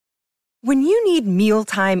When you need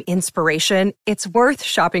mealtime inspiration, it's worth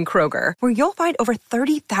shopping Kroger, where you'll find over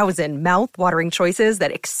 30,000 mouth-watering choices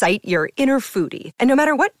that excite your inner foodie. And no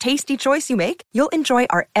matter what tasty choice you make, you'll enjoy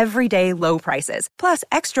our everyday low prices, plus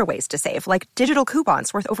extra ways to save, like digital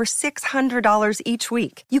coupons worth over $600 each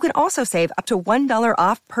week. You can also save up to $1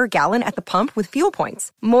 off per gallon at the pump with fuel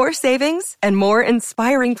points. More savings and more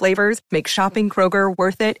inspiring flavors make shopping Kroger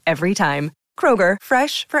worth it every time. Kroger,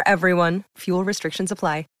 fresh for everyone. Fuel restrictions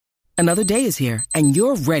apply. Another day is here, and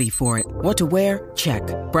you're ready for it. What to wear? Check.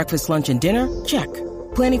 Breakfast, lunch, and dinner? Check.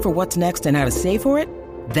 Planning for what's next and how to save for it?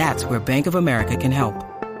 That's where Bank of America can help.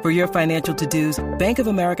 For your financial to-dos, Bank of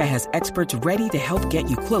America has experts ready to help get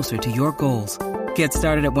you closer to your goals. Get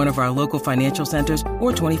started at one of our local financial centers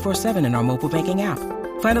or 24/7 in our mobile banking app.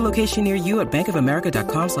 Find a location near you at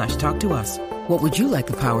bankofamerica.com/talktous. What would you like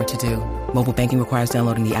the power to do? Mobile banking requires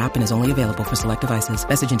downloading the app and is only available for select devices.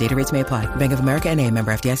 Message and data rates may apply. Bank of America N.A.,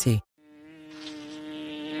 member FDIC.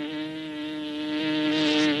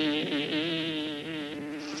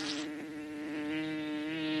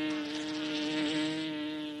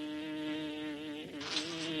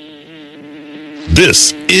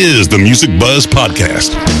 This is the Music Buzz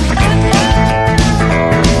Podcast.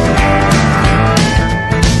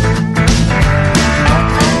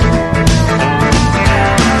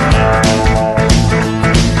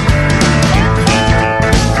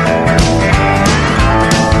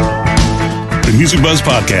 The Music Buzz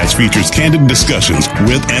Podcast features candid discussions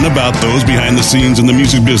with and about those behind the scenes in the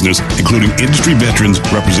music business, including industry veterans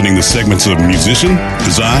representing the segments of musician,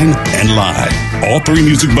 design, and live. All three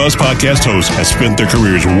Music Buzz Podcast hosts have spent their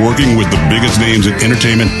careers working with the biggest names in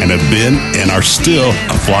entertainment and have been and are still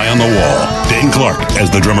a fly on the wall. Dane Clark as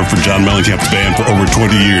the drummer for John Mellencamp's band for over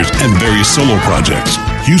 20 years and various solo projects.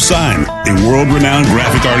 Hugh Syme, a world-renowned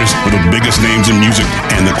graphic artist for the biggest names in music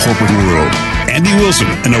and the corporate world. Andy Wilson,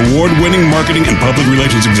 an award-winning marketing and public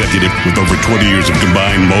relations executive with over 20 years of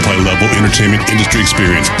combined multi-level entertainment industry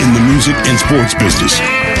experience in the music and sports business.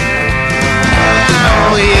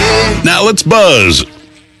 Now let's buzz.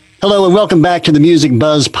 Hello and welcome back to the Music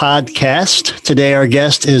Buzz Podcast. Today our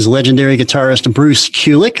guest is legendary guitarist Bruce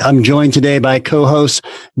Kulick. I'm joined today by co-host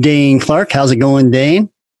Dane Clark. How's it going, Dane?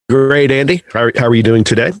 Great, Andy. How are you doing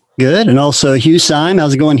today? Good. And also Hugh Syme.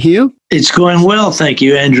 How's it going, Hugh? It's going well. Thank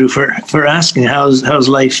you, Andrew, for asking. How's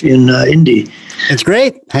life in Indy? It's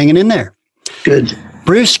great. Hanging in there. Good.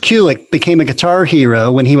 Bruce Kulick became a guitar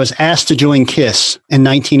hero when he was asked to join Kiss in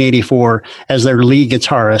 1984 as their lead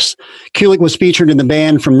guitarist. Kulick was featured in the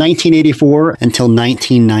band from 1984 until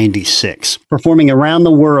 1996, performing around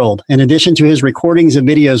the world, in addition to his recordings of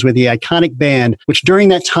videos with the iconic band, which during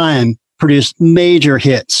that time produced major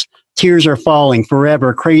hits. Tears Are Falling,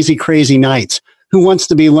 Forever, Crazy, Crazy Nights, Who Wants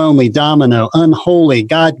to Be Lonely, Domino, Unholy,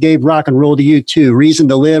 God Gave Rock and Roll to You Too, Reason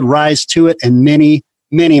to Live, Rise to It, and many,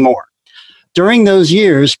 many more. During those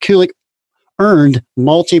years, Kulick earned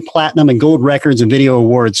multi-platinum and gold records and video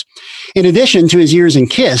awards. In addition to his years in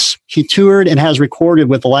Kiss, he toured and has recorded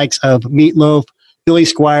with the likes of Meatloaf, Billy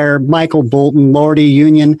Squier, Michael Bolton, Lordy,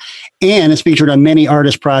 Union, and is featured on many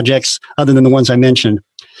artist projects other than the ones I mentioned.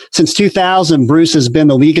 Since 2000, Bruce has been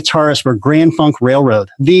the lead guitarist for Grand Funk Railroad,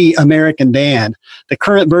 the American band. The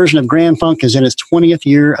current version of Grand Funk is in its 20th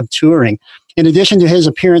year of touring. In addition to his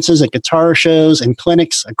appearances at guitar shows and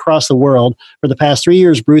clinics across the world, for the past 3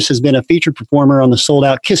 years, Bruce has been a featured performer on the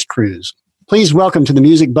sold-out Kiss Cruise. Please welcome to the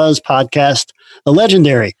Music Buzz Podcast, the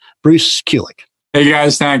legendary Bruce Kulick. Hey,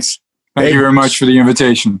 guys. Thanks. Thank you very much for the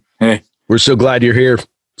invitation. Hey. We're so glad you're here.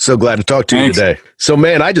 So glad to talk to you today. So,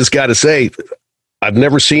 man, I just got to say, I've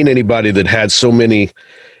never seen anybody that had so many,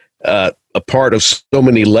 a part of so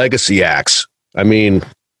many legacy acts. I mean,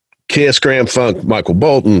 Kiss, Grand Funk, Michael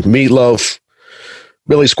Bolton, Meatloaf,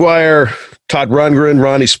 Billy Squier, Todd Rundgren,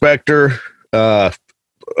 Ronnie Spector. I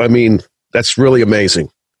mean, that's really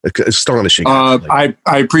amazing. Astonishing. I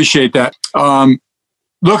appreciate that.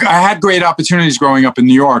 Look, I had great opportunities growing up in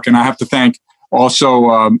New York, and I have to thank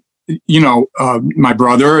also, my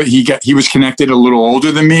brother. He was connected a little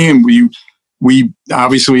older than me, and we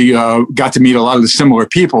obviously got to meet a lot of the similar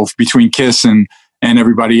people between Kiss and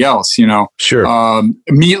everybody else, you know. Sure.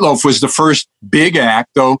 Meatloaf was the first big act,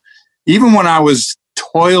 though. Even when I was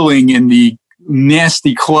toiling in the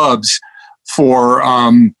nasty clubs for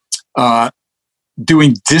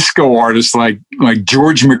doing disco artists like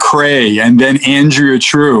George McRae and then Andrea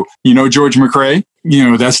True. You know George McRae?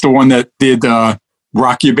 You know, that's the one that did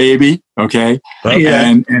Rock Your Baby, okay?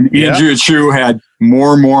 And Andrea True had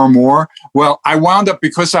More. Well, I wound up,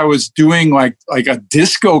 because I was doing like a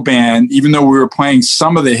disco band, even though we were playing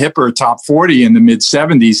some of the hipper top 40 in the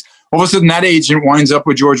mid-70s, all of a sudden that agent winds up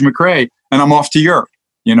with George McRae, and I'm off to Europe,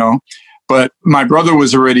 you know? But my brother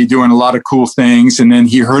was already doing a lot of cool things. And then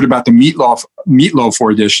he heard about the Meatloaf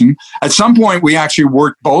audition. At some point, we actually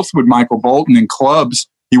worked both with Michael Bolton in clubs.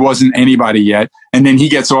 He wasn't anybody yet. And then he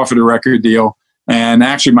gets offered a record deal. And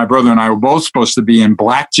actually, my brother and I were both supposed to be in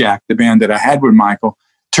Blackjack, the band that I had with Michael.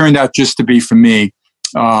 Turned out just to be for me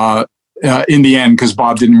in the end, because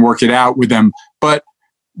Bob didn't work it out with them. But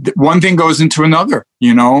one thing goes into another,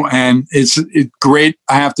 and it's great.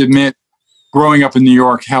 I have to admit, growing up in New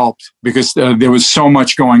York helped because there was so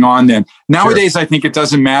much going on then. Nowadays, sure. I think it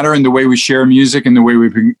doesn't matter, and the way we share music and the way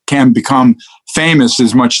we can become famous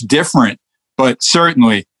is much different. But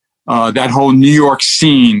certainly, that whole New York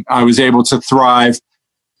scene, I was able to thrive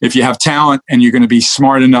if you have talent and you're going to be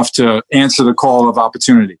smart enough to answer the call of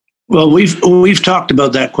opportunity. Well, we've talked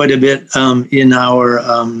about that quite a bit in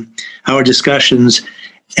our discussions,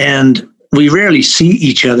 and we rarely see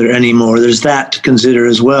each other anymore. There's that to consider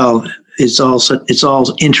as well. It's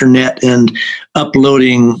all internet and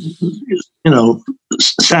uploading,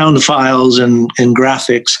 sound files and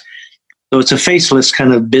graphics. So it's a faceless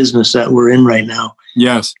kind of business that we're in right now.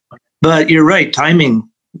 Yes. But you're right. Time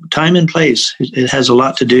and place. It has a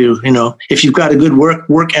lot to do. If you've got a good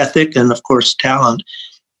work ethic and of course talent,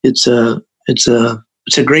 it's a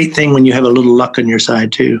great thing when you have a little luck on your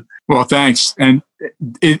side too. Well, thanks. And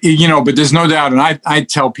but there's no doubt. And I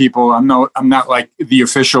tell people, I'm not like the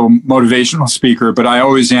official motivational speaker, but I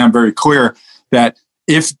always am very clear that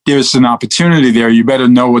if there's an opportunity there, you better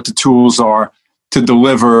know what the tools are to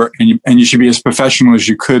deliver, and you should be as professional as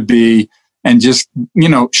you could be, and just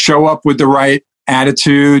show up with the right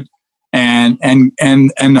attitude, and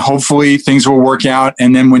hopefully things will work out.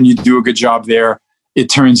 And then when you do a good job there, it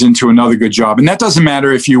turns into another good job. And that doesn't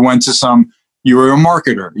matter if you went to you were a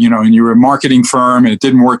marketer, and you were a marketing firm and it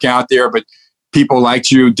didn't work out there, but people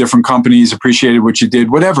liked you, different companies appreciated what you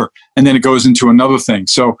did, whatever. And then it goes into another thing.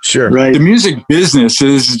 So sure. Right. The music business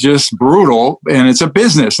is just brutal, and it's a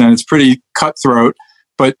business and it's pretty cutthroat.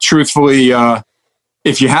 But truthfully,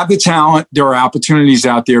 if you have the talent, there are opportunities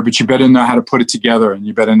out there, but you better know how to put it together, and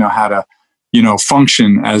you better know how to,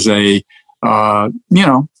 function as a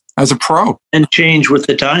pro. And change with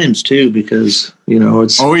the times too, because,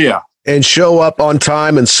 it's... Oh, yeah. And show up on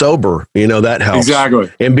time and sober, that helps. Exactly.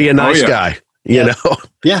 And be a nice guy, Yeah.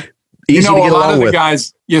 Easy to get a lot along of the with.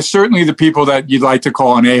 guys, certainly the people that you'd like to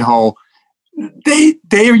call an a-hole, they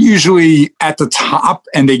are usually at the top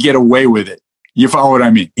and they get away with it. You follow what I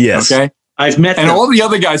mean? Yes. Okay. I've met and them. all the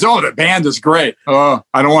other guys. Oh, the band is great. Oh,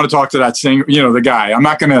 I don't want to talk to that singer. The guy. I'm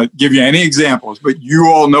not going to give you any examples, but you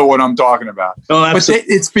all know what I'm talking about. Oh, absolutely.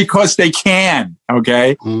 But it's because they can.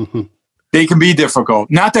 Okay. Mm-hmm. They can be difficult.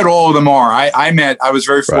 Not that all of them are. I was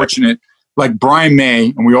very fortunate. Like Brian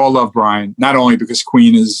May, and we all love Brian, not only because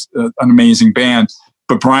Queen is an amazing band,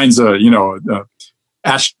 but Brian's astronomer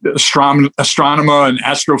and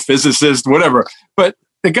astrophysicist, whatever. But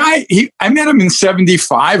the guy, I met him in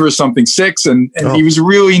 75 or something, 6, and he was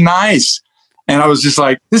really nice. And I was just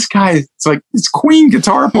like, this guy, it's Queen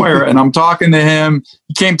guitar player. And I'm talking to him.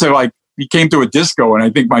 He came to a disco, and I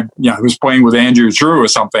think I was playing with Andrew True or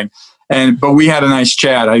something. But we had a nice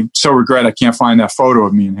chat. I so regret I can't find that photo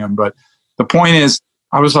of me and him. But the point is,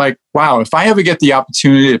 I was like, wow, if I ever get the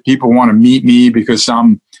opportunity that people want to meet me because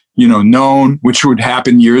I'm, known, which would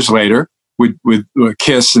happen years later with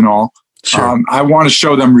Kiss and all, sure. I want to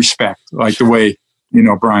show them respect, like the way,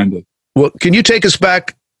 Brian did. Well, can you take us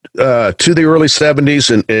back to the early 70s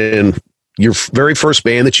and your very first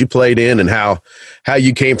band that you played in, and how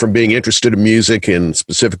you came from being interested in music and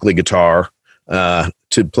specifically guitar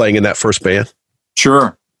to playing in that first band?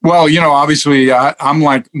 Sure. Well, obviously I'm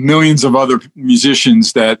like millions of other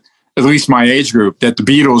musicians that, at least my age group, that the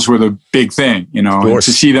Beatles were the big thing, and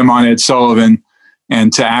to see them on Ed Sullivan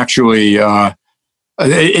and to actually,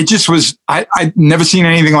 it just was, I'd never seen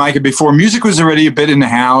anything like it before. Music was already a bit in the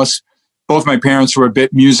house. Both my parents were a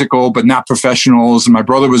bit musical, but not professionals. And my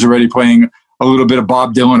brother was already playing a little bit of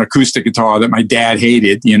Bob Dylan acoustic guitar that my dad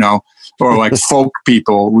hated, or like folk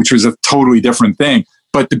people, which was a totally different thing.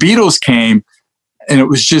 But the Beatles came, and it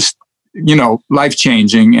was just,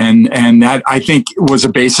 life-changing. And that, I think, was a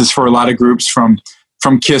basis for a lot of groups from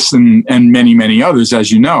Kiss and many, many others,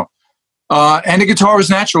 as you know. And the guitar was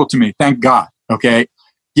natural to me, thank God. Okay.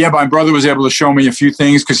 Yeah, my brother was able to show me a few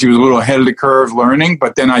things because he was a little ahead of the curve learning.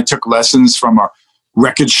 But then I took lessons from a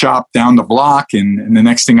record shop down the block. And the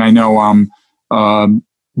next thing I know, I'm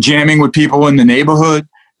jamming with people in the neighborhood.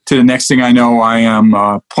 To the next thing I know, I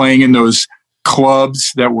am playing in those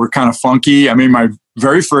clubs that were kind of funky. I mean, my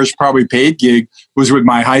very first probably paid gig was with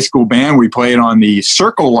my high school band. We played on the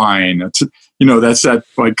Circle Line. That's that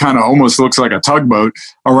like kind of almost looks like a tugboat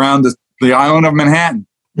around the island of Manhattan.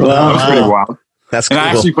 Wow. That was pretty wild. That's cool. And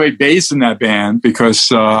I actually played bass in that band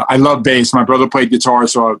because I love bass. My brother played guitar,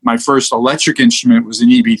 so my first electric instrument was an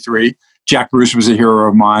EB3. Jack Bruce was a hero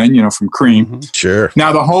of mine, from Cream. Mm-hmm. Sure.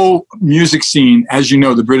 Now, the whole music scene, as you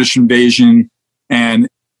know, the British Invasion, and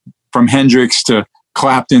from Hendrix to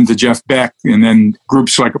Clapton to Jeff Beck, and then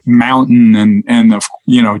groups like Mountain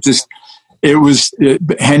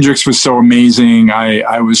Hendrix was so amazing.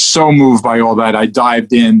 I was so moved by all that. I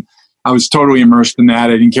dived in. I was totally immersed in that.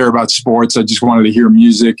 I didn't care about sports. I just wanted to hear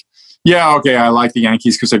music. Yeah, okay, I like the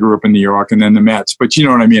Yankees because I grew up in New York, and then the Mets. But you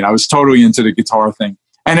know what I mean? I was totally into the guitar thing.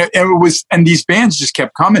 And these bands just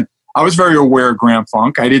kept coming. I was very aware of Grand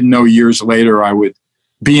Funk. I didn't know years later I would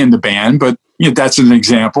be in the band, but that's an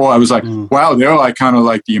example. I was like, wow, they're like kind of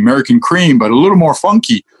like the American Cream, but a little more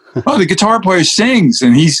funky. Oh, the guitar player sings,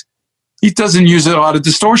 and he doesn't use a lot of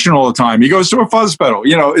distortion all the time. He goes to a fuzz pedal.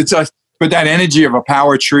 But that energy of a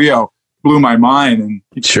power trio blew my mind, and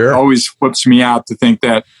it always flips me out to think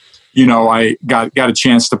that I got a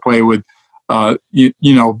chance to play with Don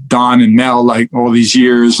and Mel like all these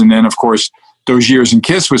years, and then of course those years in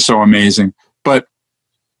Kiss was so amazing. But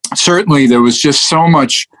certainly there was just so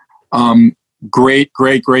much great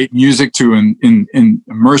music to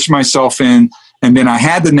immerse myself in. And then I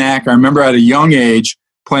had the knack. I remember at a young age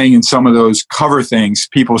playing in some of those cover things,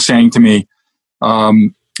 people saying to me,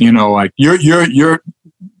 like you're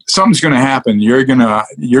something's going to happen. You're going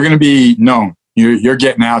to be known. You're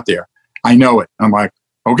getting out there. I know it. I'm like,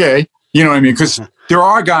 okay. You know what I mean? Because there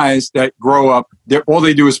are guys that grow up, all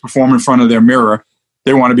they do is perform in front of their mirror.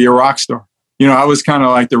 They want to be a rock star. I was kind of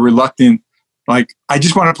like the reluctant, like, I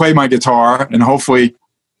just want to play my guitar and hopefully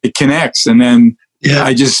it connects. And then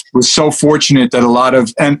I just was so fortunate that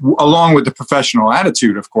and along with the professional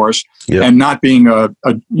attitude, of course, and not being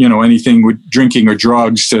anything with drinking or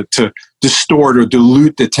drugs to distort or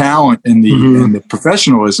dilute the talent and the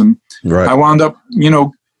professionalism. Right. I wound up,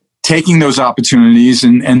 taking those opportunities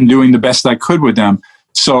and doing the best I could with them.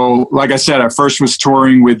 So, like I said, I first was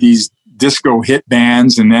touring with these disco hit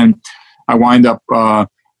bands, and then I wind up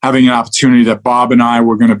having an opportunity that Bob and I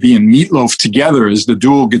were going to be in Meatloaf together as the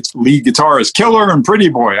dual lead guitarist, Killer and Pretty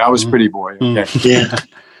Boy. I was Pretty Boy. Okay. Yeah.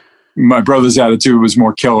 My brother's attitude was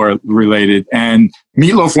more Killer related. And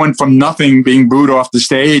Meatloaf went from nothing, being booed off the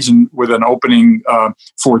stage and with an opening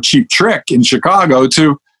for Cheap Trick in Chicago,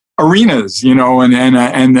 to arenas, and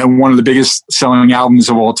one of the biggest selling albums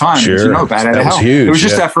of all time. Sure. Bat Out of Hell. Huge, it was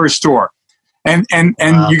just that first tour. And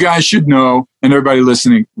wow. You guys should know, and everybody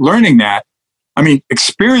listening, learning that,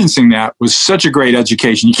 experiencing that was such a great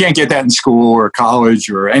education. You can't get that in school or college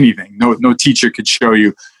or anything. No teacher could show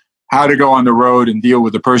you how to go on the road and deal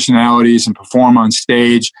with the personalities and perform on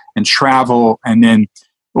stage and travel. And then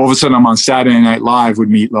all of a sudden I'm on Saturday Night Live with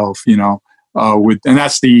Meatloaf, and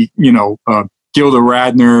that's the, Gilda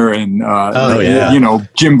Radner and,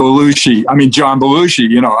 Jim Belushi. John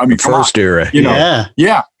Belushi, first era.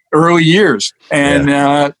 Early years. And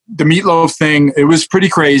the Meatloaf thing, it was pretty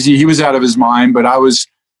crazy. He was out of his mind, but I was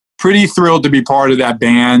pretty thrilled to be part of that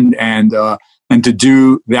band and to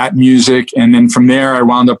do that music. And then from there, I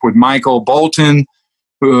wound up with Michael Bolton.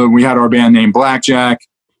 We had our band named Blackjack.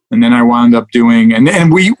 And then I wound up doing,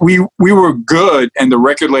 and we were good, and the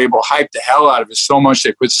record label hyped the hell out of us so much.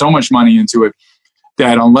 They put so much money into it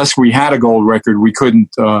that unless we had a gold record, we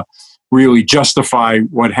couldn't really justify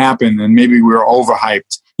what happened. And maybe we were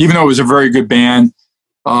overhyped, even though it was a very good band.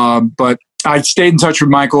 But I stayed in touch with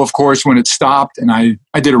Michael, of course, when it stopped, and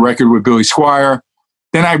I did a record with Billy Squier.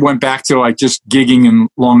 Then I went back to just gigging in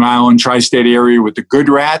Long Island, tri-state area with the Good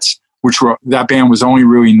Rats, that band was only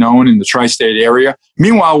really known in the tri-state area.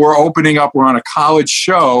 Meanwhile, we're on a college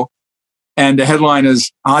show, and the headline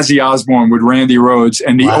is Ozzy Osbourne with Randy Rhoads,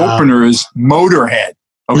 and the opener is Motorhead.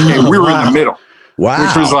 Okay, we were in the middle. Wow.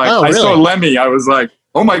 Which was like, I saw Lemmy, I was like,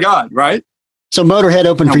 oh my God, right? So Motorhead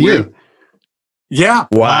opened for you? Yeah.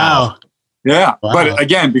 Wow. Yeah. Wow. But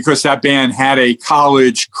again, because that band had a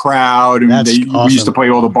college crowd, and we used to play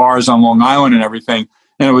all the bars on Long Island and everything,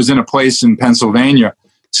 and it was in a place in Pennsylvania.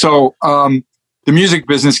 So the music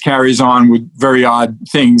business carries on with very odd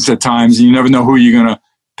things at times. And you never know who you're going to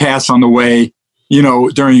pass on the way,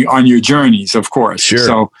 on your journeys, of course. Sure.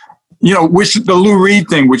 So, which the Lou Reed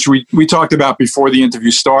thing, which we talked about before the interview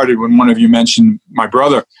started, when one of you mentioned my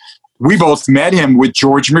brother, we both met him with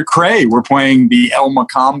George McRae. We're playing the El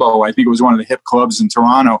Macambo. I think it was one of the hip clubs in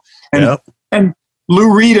Toronto. And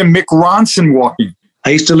Lou Reed and Mick Ronson walking.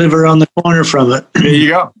 I used to live around the corner from it. There you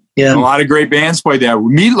go. Yeah. A lot of great bands played there.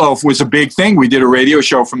 Meatloaf was a big thing. We did a radio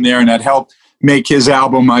show from there, and that helped make his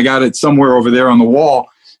album. I got it somewhere over there on the wall,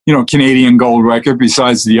 Canadian gold record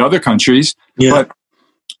besides the other countries. Yeah. But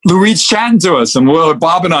Lou Reed's chatting to us, and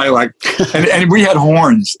Bob and I and we had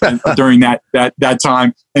horns during that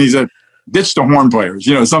time, and he said, "Ditch the horn players,"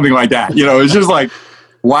 something like that. It's just like,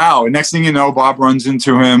 wow. And next thing you know, Bob runs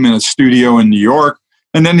into him in a studio in New York,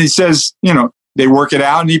 and then he says, they work it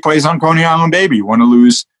out, and he plays on Coney Island Baby, one of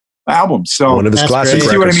Lou's albums. So one of his classic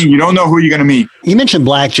records. See what I mean? You don't know who you're going to meet. You mentioned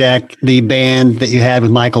Blackjack, the band that you had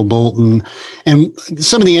with Michael Bolton, and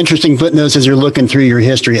some of the interesting footnotes as you're looking through your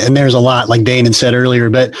history. And there's a lot, like Damon said earlier,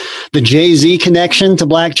 but the Jay-Z connection to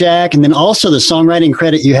Blackjack, and then also the songwriting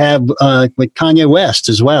credit you have with Kanye West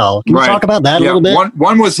as well. Can you talk about that a little bit?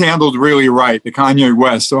 One was handled really right, the Kanye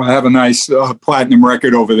West. So I have a nice platinum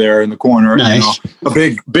record over there in the corner. Nice. A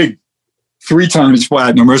big 3 times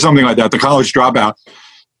platinum or something like that, the College Dropout.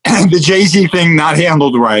 The Jay-Z thing not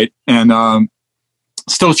handled right, and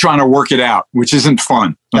still trying to work it out, which isn't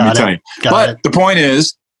fun, let me tell you. But the point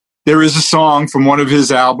is, there is a song from one of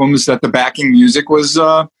his albums that the backing music was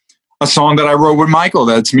a song that I wrote with Michael.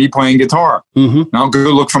 That's me playing guitar. Mm-hmm. Now go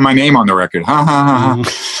look for my name on the record. Ha, ha, ha,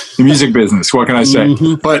 ha. The music business, what can I say?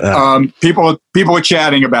 Mm-hmm. But people are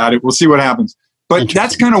chatting about it. We'll see what happens. But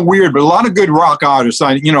that's kind of weird, but a lot of good rock artists.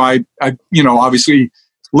 I obviously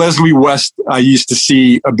Leslie West, I used to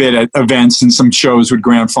see a bit at events and some shows with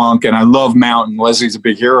Grand Funk, and I love Mountain. Leslie's a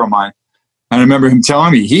big hero of mine. And I remember him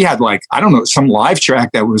telling me he had some live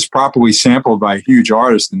track that was properly sampled by a huge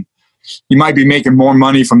artist. And he might be making more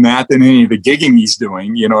money from that than any of the gigging he's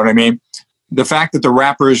doing. You know what I mean? The fact that the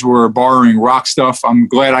rappers were borrowing rock stuff, I'm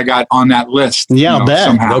glad I got on that list. Yeah, I'll bet.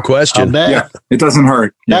 Somehow. No question. I'll bet. Yeah, it doesn't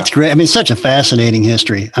hurt. That's great. I mean, it's such a fascinating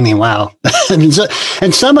history. I mean, wow.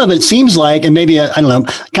 And some of it seems like, and maybe, I don't know,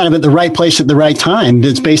 kind of at the right place at the right time.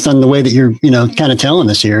 It's based on the way that you're, kind of telling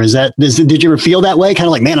us here. Did you ever feel that way? Kind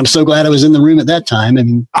of like, man, I'm so glad I was in the room at that time. I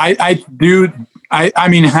mean, I do.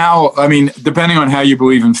 Depending on how you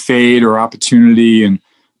believe in fate or opportunity and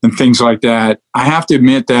things like that, I have to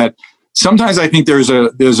admit that sometimes I think there's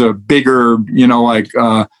a bigger,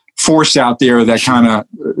 force out there that kind of,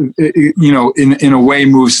 in a way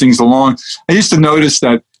moves things along. I used to notice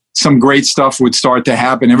that some great stuff would start to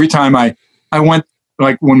happen every time I went,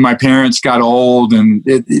 like when my parents got old, and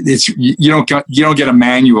you don't get a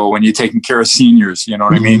manual when you're taking care of seniors, you know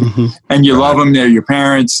what I mean? Mm-hmm. And you love them, they're your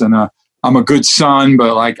parents, and I'm a good son,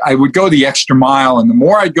 but I would go the extra mile, and the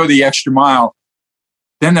more I'd go the extra mile,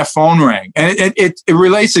 then the phone rang. And it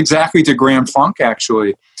relates exactly to Grand Funk,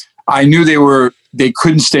 actually. I knew they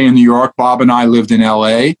couldn't stay in New York. Bob and I lived in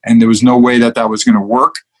LA, and there was no way that was going to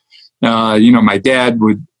work. My dad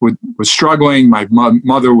was struggling. My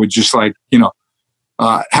mother would just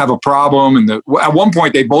have a problem. And at one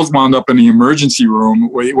point they both wound up in the emergency room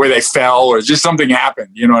where they fell or just something happened.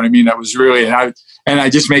 You know what I mean? That was really, and I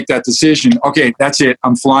just make that decision. Okay, that's it.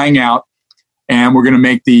 I'm flying out, and we're going to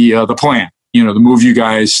make the plan. To move you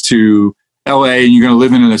guys to LA, and you're going to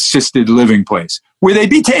live in an assisted living place where they'd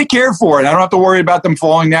be taken care for it. I don't have to worry about them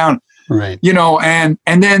falling down. Right. And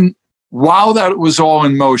then while that was all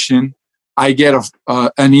in motion, I get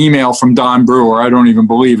an email from Don Brewer. I don't even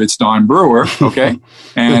believe it's Don Brewer. Okay.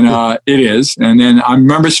 And it is. And then I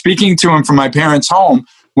remember speaking to him from my parents' home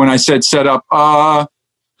when I said, set up,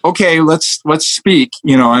 okay, let's speak,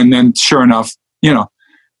 and then sure enough,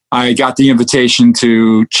 I got the invitation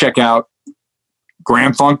to check out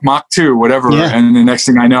Grand Funk Mach 2, whatever. Yeah. And the next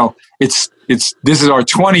thing I know, this is our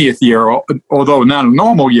 20th year, although not a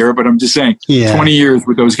normal year, but I'm just saying 20 years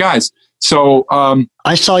with those guys. So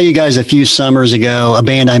I saw you guys a few summers ago, a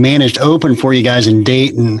band I managed open for you guys in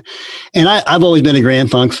Dayton. And I've always been a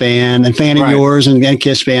Grand Funk fan and fan of yours and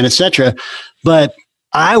Kiss fan, etc. But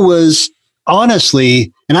I was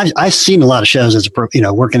honestly, and I've seen a lot of shows as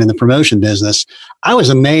working in the promotion business. I was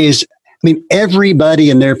amazed. I mean,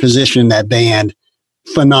 everybody in their position in that band,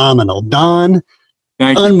 phenomenal. Don,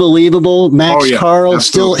 unbelievable. Max Carl,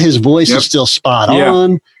 still his voice is still spot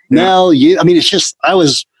on. Mel, it's just,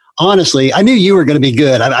 honestly, I knew you were going to be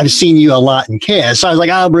good. I've seen you a lot in Kiss. So I was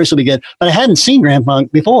like, Bruce will be good. But I hadn't seen Grand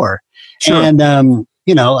Funk before. Sure. And,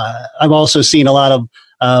 I've also seen a lot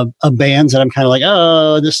of bands that I'm kind of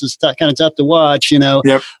like, this is kind of tough to watch,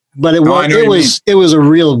 Yep. But it was a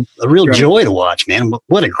real joy to watch, man.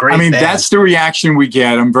 What a great band. That's the reaction we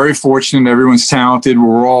get. I'm very fortunate. Everyone's talented.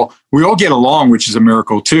 We all get along, which is a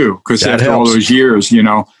miracle too, because after all those years,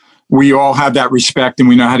 we all have that respect and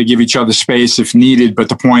we know how to give each other space if needed. But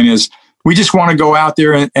the point is, we just want to go out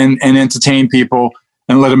there and entertain people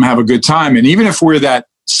and let them have a good time. And even if we're that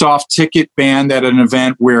soft ticket band at an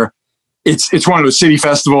event where it's one of those city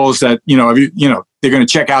festivals that, they're going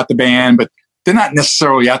to check out the band, but they're not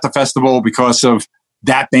necessarily at the festival because of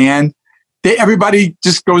that band. Everybody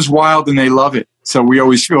just goes wild and they love it. So we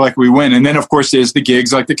always feel like we win. And then, of course, there's the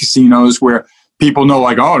gigs like the casinos where people know,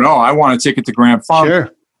 like, oh, no, I want a ticket to Grand Funk. Sure.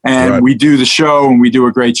 And we do the show and we do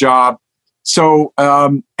a great job. So,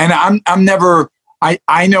 and I'm never,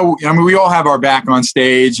 I know, I mean, we all have our back on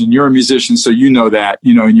stage, and you're a musician, so you know that,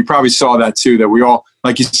 you know, and you probably saw that too, that we all,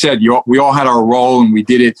 like you said, we all had our role and we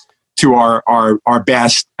did it to our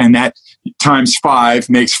best. And that times 5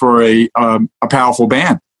 makes for a powerful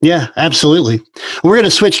band. Yeah, absolutely. We're going to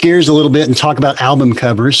switch gears a little bit and talk about album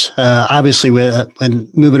covers. Obviously,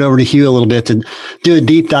 and move it over to Hugh a little bit to do a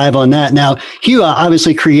deep dive on that. Now, Hugh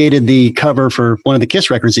obviously created the cover for one of the Kiss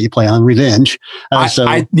records that you play on, Revenge. I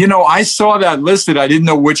saw that listed. I didn't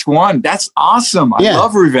know which one. That's awesome. I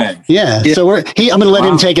love Revenge. Yeah. So I'm going to let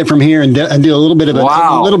him take it from here and do a little bit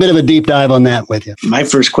of a deep dive on that with you. My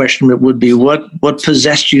first question would be, what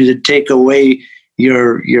possessed you to take away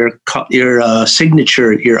your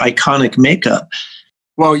signature, your iconic makeup?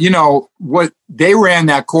 Well, you know what, they ran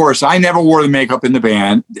that course. I never wore the makeup in the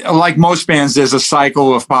band. Like most bands, there's a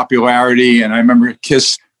cycle of popularity. And I remember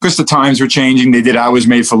Kiss, because the times were changing. They did I Was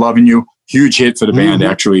Made for Loving You, huge hit for the band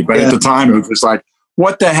actually. But at the time it was like,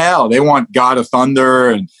 what the hell? They want God of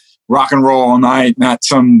Thunder and Rock and Roll All Night, not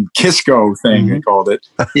some Kisco thing, they called it.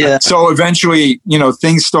 Yeah. So eventually, you know,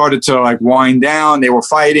 things started to like wind down. They were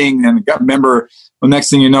fighting, and remember, the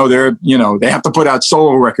next thing you know, they have to put out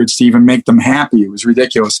solo records to even make them happy. It was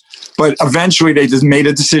ridiculous. But eventually they just made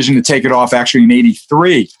a decision to take it off actually in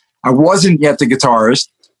 83. I wasn't yet the guitarist,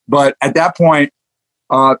 but at that point,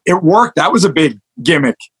 it worked. That was a big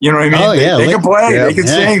gimmick. You know what I mean? Oh, yeah. They can play, they can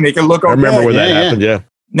sing, they can look okay. I remember when that happened, yeah.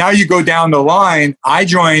 Now you go down the line. I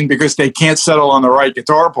joined because they can't settle on the right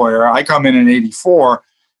guitar player. I come in 84,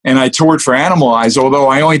 and I toured for Animalize, although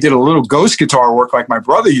I only did a little ghost guitar work like my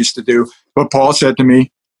brother used to do. But Paul said to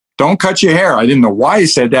me, don't cut your hair. I didn't know why he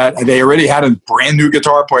said that. They already had a brand new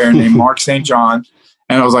guitar player named Mark St. John.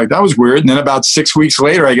 And I was like, that was weird. And then about 6 weeks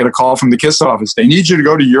later, I get a call from the Kiss office. They need you to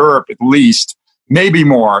go to Europe at least, maybe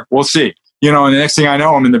more. We'll see. You know, and the next thing I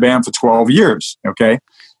know, I'm in the band for 12 years. Okay.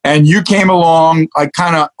 And you came along,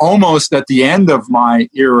 kind of almost at the end of my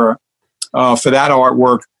era for that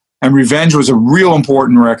artwork. And Revenge was a real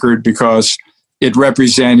important record because it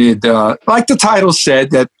represented, like the title said,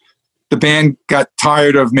 that the band got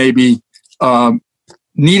tired of maybe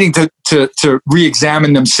needing to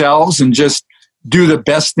re-examine themselves and just do the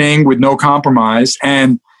best thing with no compromise.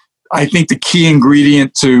 And I think the key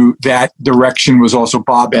ingredient to that direction was also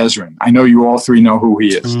Bob Ezrin. I know you all three know who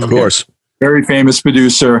he is. Of course. Very famous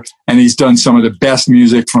producer, and he's done some of the best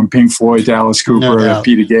music from Pink Floyd, Alice Cooper,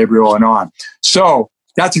 Peter Gabriel, and on. So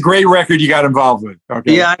that's a great record you got involved with.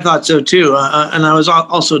 Okay. Yeah, I thought so too. And I was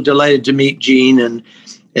also delighted to meet Gene, and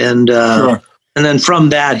then from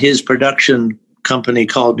that, his production company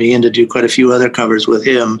called me in to do quite a few other covers with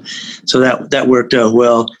him. So that worked out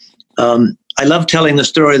well. I love telling the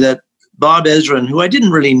story that Bob Ezrin, who I didn't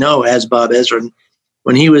really know as Bob Ezrin,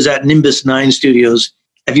 when he was at Nimbus 9 Studios.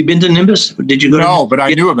 Have you been to Nimbus? Did you go? No, but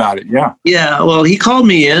I knew about it. Yeah. Yeah. Well, he called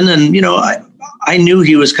me in, and I knew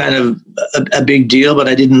he was kind of a big deal, but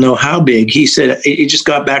I didn't know how big. He said he just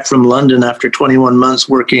got back from London after 21 months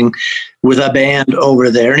working with a band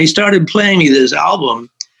over there, and he started playing me this album.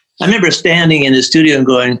 I remember standing in his studio and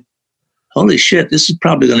going, "Holy shit, this is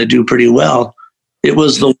probably going to do pretty well." It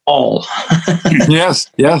was The Wall. Yes.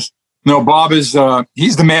 No, Bob is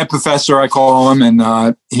he's the mad professor, I call him,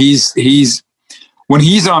 and he's when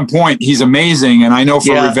he's on point, he's amazing. And I know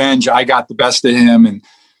for Revenge, I got the best of him, and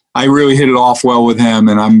I really hit it off well with him.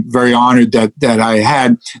 And I'm very honored that I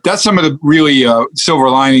had. That's some of the really silver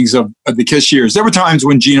linings of the Kiss years. There were times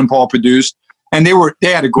when Gene and Paul produced, and they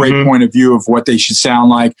had a great point of view of what they should sound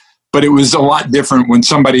like. But it was a lot different when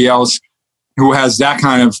somebody else who has that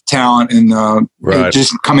kind of talent and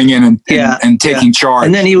just coming in and taking charge.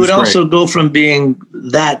 And then he would also go from being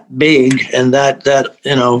that big and that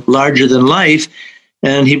larger than life.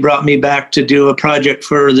 And he brought me back to do a project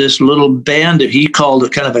for this little band that he called a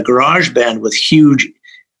kind of a garage band with huge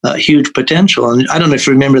potential. And I don't know if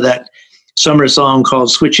you remember that summer song called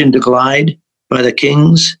Switch Into Glide by the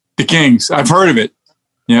Kings. The Kings. I've heard of it.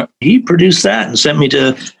 Yeah. He produced that and sent me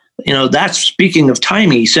to, that's speaking of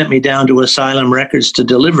timing, he sent me down to Asylum Records to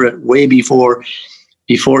deliver it way before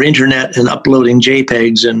internet and uploading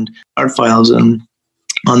JPEGs and art files. And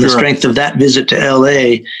on the strength of that visit to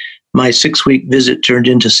LA, my 6-week visit turned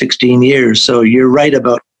into 16 years. So you're right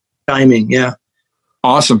about timing. Yeah.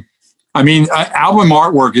 Awesome. I mean, album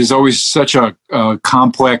artwork is always such a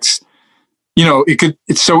complex,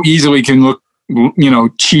 it so easily can look,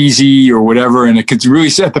 cheesy or whatever. And it could really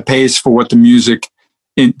set the pace for what the music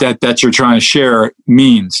that you're trying to share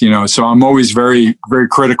means, so I'm always very, very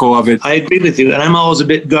critical of it. I agree with you. And I'm always a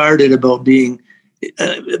bit guarded about being,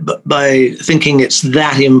 by thinking it's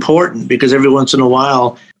that important, because every once in a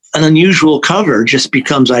while, an unusual cover just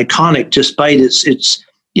becomes iconic despite its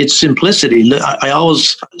simplicity. I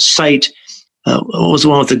always cite, what was the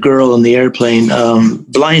one with the girl in the airplane?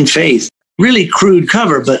 Blind Faith. Really crude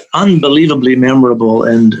cover, but unbelievably memorable.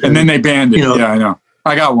 And then they banned it. Yeah, I know.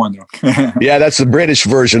 I got one though. Yeah, that's the British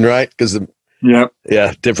version, right? Because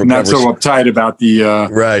different. Not so uptight about the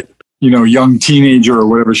right. Young teenager or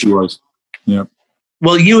whatever she was. Yeah.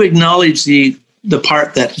 Well, you acknowledge the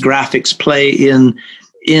part that graphics play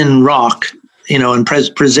in rock, and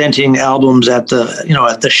presenting albums at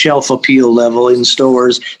the shelf appeal level in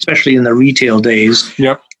stores, especially in the retail days.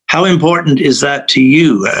 Yep. How important is that to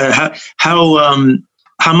you?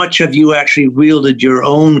 How much have you actually wielded your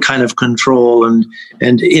own kind of control and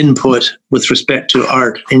input with respect to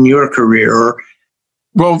art in your career?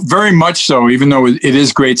 Well, very much so, even though it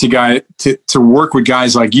is great to work with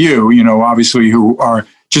guys like you, obviously who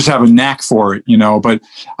just have a knack for it, but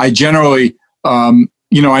I generally,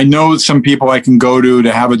 I know some people I can go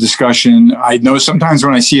to have a discussion. I know sometimes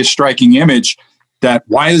when I see a striking image that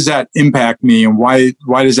why does that impact me? And why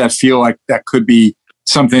does that feel like that could be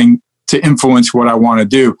something to influence what I want to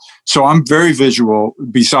do? So I'm very visual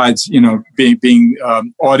besides, being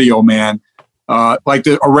audio man. Like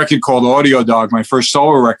a record called Audio Dog, my first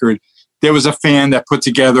solo record, there was a fan that put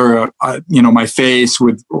together, my face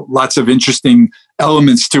with lots of interesting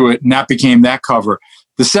elements to it, and that became that cover.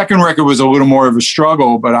 The second record was a little more of a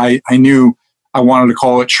struggle, but I knew I wanted to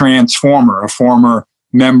call it Transformer, a former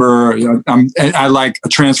member. I like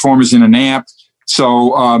Transformers in an amp.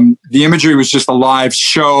 So the imagery was just a live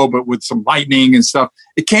show, but with some lightning and stuff.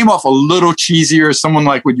 It came off a little cheesier. Someone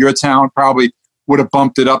like with your talent probably would have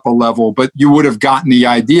bumped it up a level, but you would have gotten the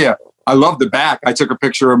idea. I love the back. I took a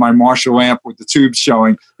picture of my Marshall amp with the tubes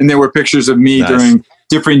showing, and there were pictures of me during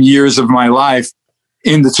different years of my life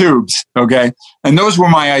in the tubes. Okay. And those were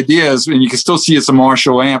my ideas, and you can still see it's a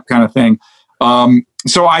Marshall amp kind of thing.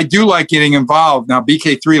 So I do like getting involved. Now,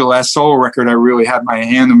 BK3, the last solo record I really had my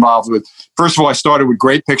hand involved with. First of all, I started with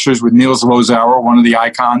great pictures with Niels Lozauer, one of the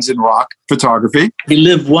icons in rock photography. He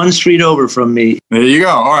lived one street over from me. There you go.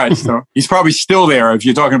 All right. So he's probably still there if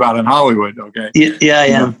you're talking about in Hollywood. Okay. Yeah, I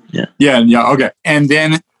am. Yeah. Okay. And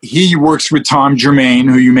then he works with Tom Germain,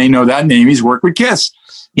 who you may know that name. He's worked with Kiss.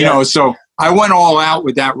 So I went all out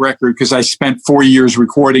with that record because I spent 4 years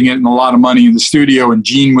recording it and a lot of money in the studio, and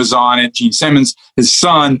Gene was on it. Gene Simmons, his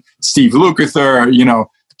son, Steve Lukather,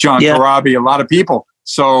 John Corabi, a lot of people.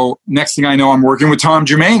 So next thing I know, I'm working with Tom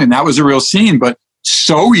Germain, and that was a real scene, but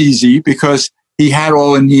so easy because he had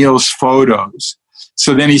all of Neil's photos.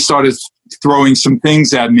 So then he started throwing some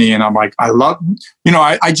things at me, and I'm like, I love,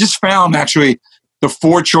 I just found actually the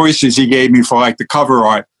 4 choices he gave me for like the cover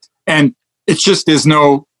art. And it's just, there's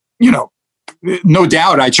no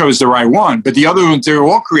doubt I chose the right one, but the other ones, they were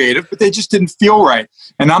all creative, but they just didn't feel right.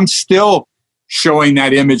 And I'm still showing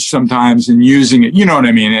that image sometimes and using it, you know what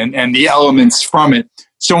I mean? And the elements from it.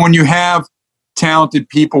 So when you have talented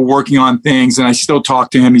people working on things, and I still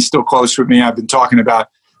talk to him, he's still close with me. I've been talking about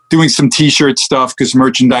doing some t-shirt stuff because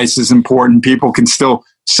merchandise is important. People can still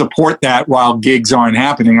support that while gigs aren't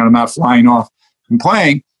happening and I'm not flying off and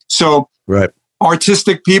playing. So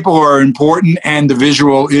artistic people are important and the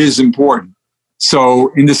visual is important.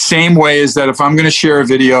 So in the same way as that, if I'm going to share a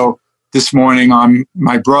video this morning on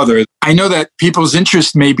my brother, I know that people's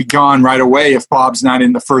interest may be gone right away if Bob's not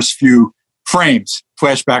in the first few frames.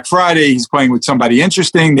 Flashback Friday, he's playing with somebody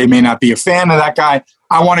interesting. They may not be a fan of that guy.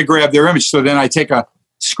 I want to grab their image. So then I take a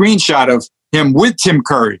screenshot of him with Tim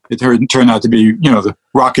Curry. It turned out to be, the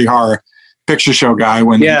Rocky Horror Picture Show guy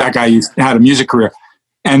when that guy had a music career.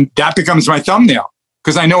 And that becomes my thumbnail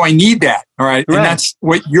because I know I need that. All right. And that's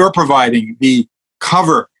what you're providing. The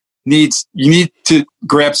cover you need to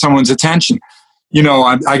grab someone's attention.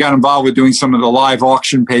 I got involved with doing some of the live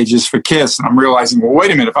auction pages for Kiss, and I'm realizing, well,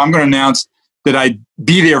 wait a minute, if I'm going to announce that I'd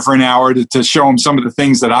be there for an hour to show them some of the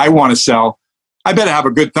things that I want to sell, I better have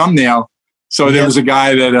a good thumbnail. So there was a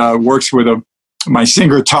guy that works with my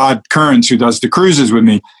singer, Todd Kearns, who does the cruises with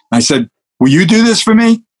me. And I said, will you do this for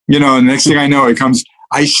me? And the next thing I know, it comes,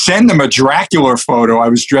 I send him a Dracula photo. I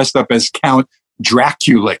was dressed up as Count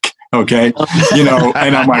Draculic. Okay.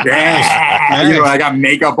 And I'm like, I got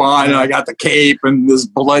makeup on and I got the cape and there's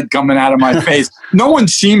blood coming out of my face. No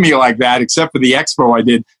one's seen me like that except for the expo I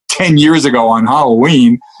did 10 years ago on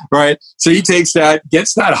Halloween. Right. So he takes that,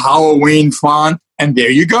 gets that Halloween font, and there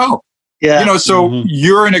you go. Yeah. So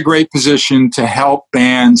you're in a great position to help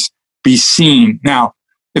bands be seen. Now,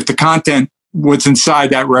 if the content what's inside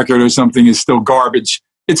that record or something is still garbage.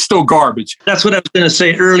 It's still garbage. That's what I was going to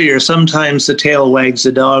say earlier. Sometimes the tail wags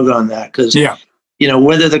the dog on that because,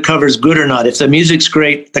 whether the cover's good or not, if the music's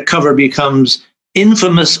great, the cover becomes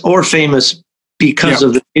infamous or famous because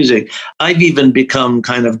of the music. I've even become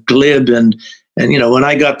kind of glib and when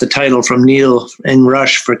I got the title from Neil and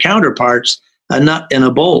Rush for Counterparts, a nut and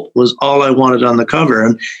a bolt was all I wanted on the cover.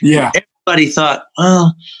 And everybody thought,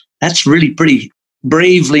 well, that's really pretty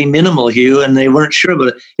bravely minimal, Hugh, and they weren't sure,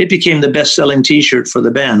 but it became the best-selling T-shirt for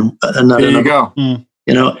the band. There you go.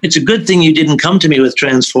 It's a good thing you didn't come to me with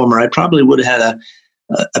Transformer. I probably would have had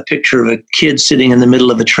a picture of a kid sitting in the middle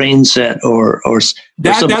of a train set, or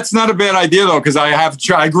that's not a bad idea though, because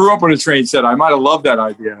I grew up with a train set. I might have loved that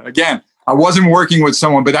idea. Again, I wasn't working with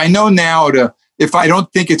someone, but I know now if I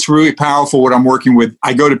don't think it's really powerful what I'm working with,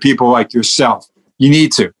 I go to people like yourself. You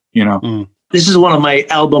need to, This is one of my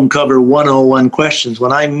album cover 101 questions.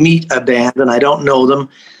 When I meet a band and I don't know them,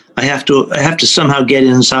 I have to somehow get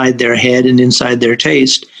inside their head and inside their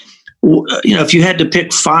taste. If you had to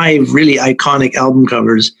pick 5 really iconic album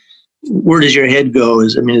covers, where does your head go?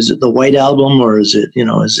 Is it the White Album or is it?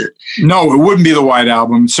 No, it wouldn't be the White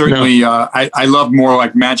Album. Certainly, no. I love more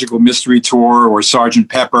like Magical Mystery Tour or Sgt.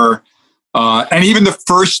 Pepper, and even the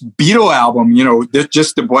first Beatle album.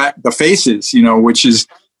 Just the Faces. Which is,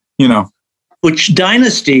 Which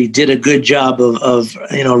Dynasty did a good job of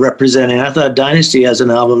representing. I thought Dynasty as an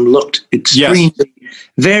album looked extremely,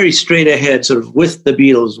 very straight ahead, sort of with the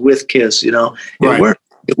Beatles, with Kiss.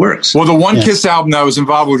 It works. Well, the One Kiss album that I was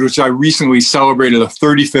involved with, which I recently celebrated the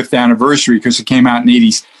 35th anniversary because it came out in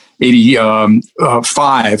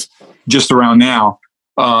 85, just around now.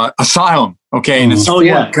 Asylum, okay, and it's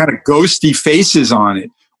kind of ghosty faces on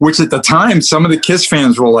it, which at the time some of the Kiss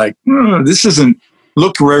fans were like, "This doesn't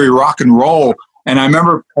look very rock and roll." And I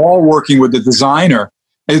remember Paul working with the designer.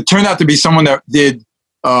 It turned out to be someone that did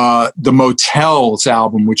the Motels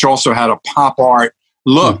album, which also had a pop art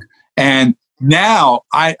look. And now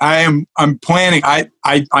I'm planning. I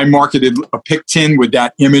marketed a pick tin with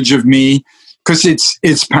that image of me because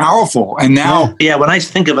it's powerful. And now, when I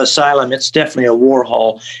think of Asylum, it's definitely a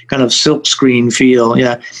Warhol kind of silkscreen feel.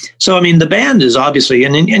 Yeah. So the band is obviously,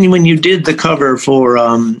 and when you did the cover for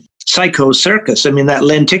Psycho Circus, that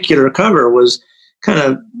lenticular cover was kind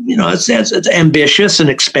of it's ambitious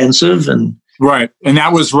and expensive and. Right. And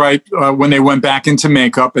that was when they went back into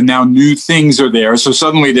makeup and now new things are there. So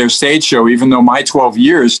suddenly their stage show, even though my 12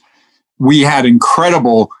 years, we had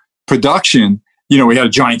incredible production. We had a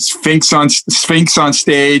giant Sphinx on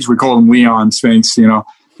stage. We called him Leon Sphinx, and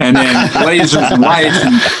then lasers and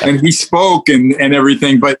lights and he spoke and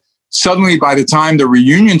everything. But suddenly by the time the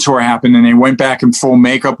reunion tour happened and they went back in full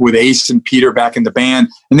makeup with Ace and Peter back in the band,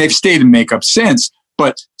 and they've stayed in makeup since.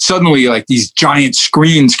 But suddenly, like these giant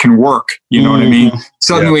screens can work. You know what I mean?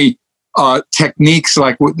 Suddenly, techniques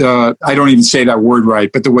like I don't even say that word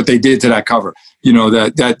right, but what they did to that cover,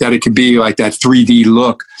 that it could be like that 3D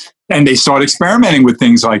look, and they start experimenting with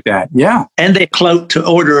things like that. Yeah, and they clout to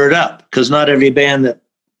order it up because not every band that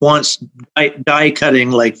wants die cutting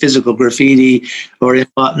like physical graffiti or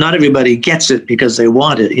not everybody gets it because they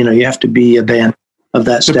want it. You have to be a band of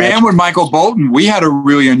that the band with Michael Bolton, we had a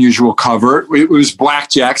really unusual cover. It was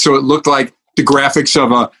blackjack, so it looked like the graphics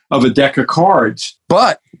of a deck of cards.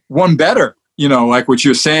 But one better, like what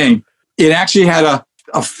you're saying, it actually had a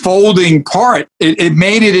folding part. It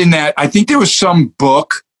made it in that, I think there was some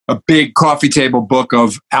book, a big coffee table book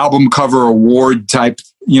of album cover award type,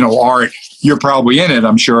 art. You're probably in it,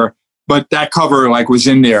 I'm sure. But that cover was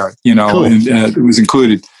in there, cool. And it was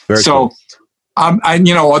included. Very so. Cool.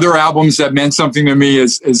 Other albums that meant something to me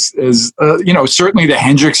is certainly the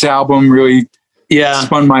Hendrix album really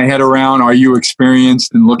spun my head around. Are You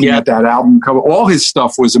Experienced? And looking at that album cover, all his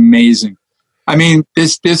stuff was amazing.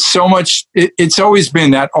 There's so much. It's always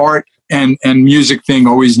been that art and music thing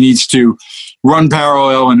always needs to run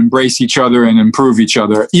parallel and embrace each other and improve each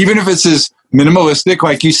other, even if it's as minimalistic,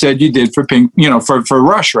 like you said you did for Pink, for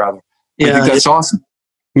Rush rather. I think that's awesome.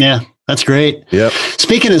 Yeah. That's great. Yep.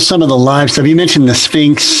 Speaking of some of the live stuff, you mentioned the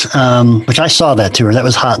Sphinx, which I saw that tour. That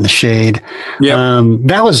was Hot in the Shade. Yeah.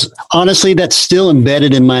 That was honestly, that's still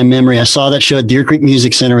embedded in my memory. I saw that show at Deer Creek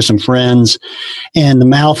Music Center with some friends, and the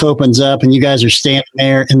mouth opens up, and you guys are standing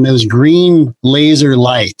there in those green laser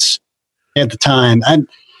lights at the time.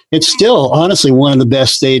 It's still honestly one of the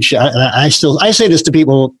best stage. I say this to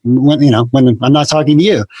people when I'm not talking to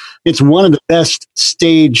you. It's one of the best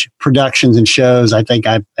stage productions and shows I think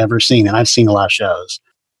I've ever seen, and I've seen a lot of shows.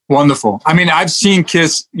 Wonderful. I've seen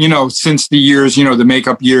Kiss, since the years, the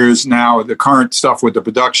makeup years. Now the current stuff with the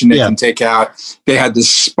production they can take out. They had the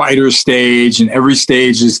spider stage, and every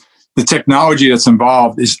stage is the technology that's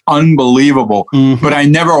involved is unbelievable. Mm-hmm. But I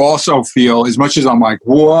never also feel, as much as I'm like,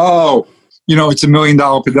 whoa, it's $1 million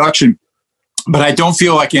production, but I don't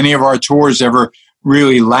feel like any of our tours ever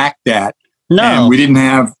really lacked that. No. And we didn't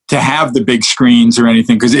have to have the big screens or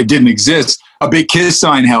anything because it didn't exist. A big Kiss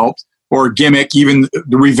sign helped, or a gimmick. Even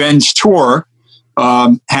the Revenge tour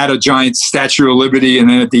had a giant Statue of Liberty, and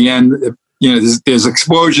then at the end, there's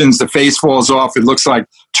explosions, the face falls off, it looks like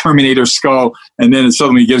Terminator skull, and then it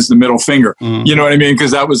suddenly gives the middle finger. You know what I mean?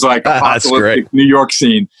 Because that was like apocalyptic New York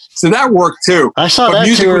scene. So that worked too. I saw that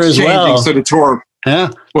tour as well. So the tour. Yeah.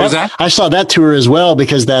 What was that? I saw that tour as well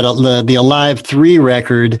because the Alive 3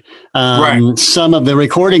 record, some of the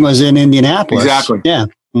recording was in Indianapolis. Exactly. Yeah.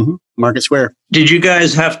 Mm-hmm. Market Square. Did you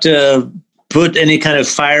guys have to put any kind of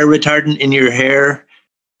fire retardant in your hair?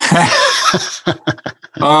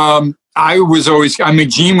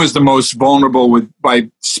 Gene was the most vulnerable by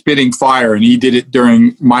spitting fire, and he did it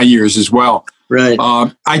during my years as well. Right.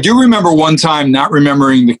 I do remember one time not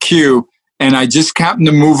remembering the cue, and I just happened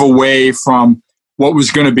to move away from what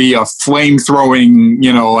was going to be a flame-throwing,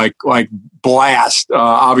 like blast.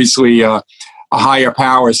 Obviously, a higher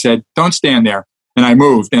power said, "Don't stand there," and I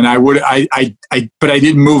moved. And but I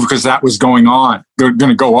didn't move because that was going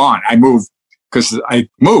to go on. I moved because I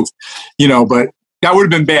moved, but. That would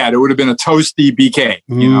have been bad. It would have been a toasty BK,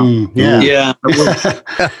 Yeah.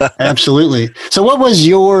 Absolutely. So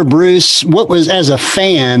as a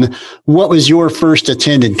fan, what was your first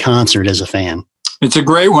attended concert as a fan? It's a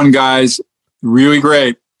great one, guys. Really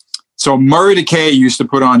great. So Murray Decay used to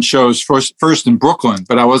put on shows first in Brooklyn,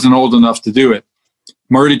 but I wasn't old enough to do it.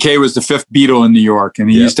 Murray Decay was the fifth Beatle in New York, and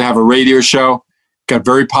he used to have a radio show, got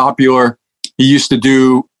very popular. He used to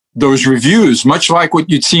do those reviews, much like what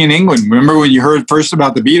you'd see in England. Remember when you heard first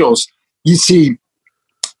about the Beatles, you'd see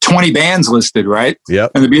 20 bands listed, right?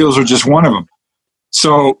 Yep. And the Beatles were just one of them.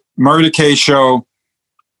 So Murray Decay show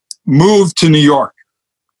moved to New York,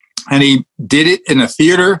 and he did it in a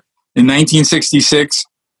theater in 1966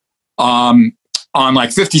 on like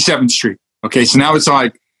 57th Street. Okay, so now it's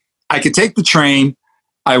like I could take the train.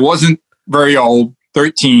 I wasn't very old,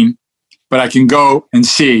 13, but I can go and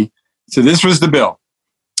see. So this was the bill.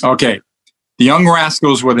 Okay, the Young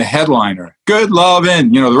Rascals were the headliner. Good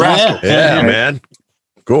lovin', the Rascals. Yeah, man.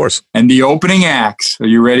 Of course. And the opening acts, are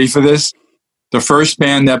you ready for this? The first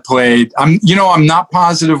band that played, I'm not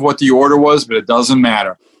positive what the order was, but it doesn't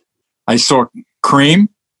matter. I saw Cream.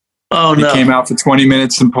 Oh, no. He came out for 20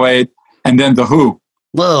 minutes and played. And then The Who.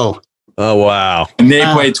 Whoa. Oh, wow. And they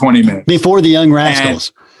played 20 minutes. Before the Young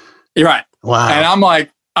Rascals. You're right. Wow. And I'm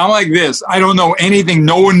like this. I don't know anything.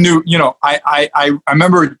 No one knew. I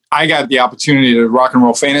remember I got the opportunity to Rock and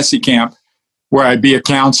Roll Fantasy Camp where I'd be a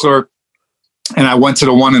counselor. And I went to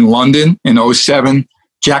the one in London in 2007.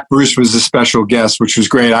 Jack Bruce was a special guest, which was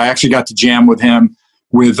great. I actually got to jam with him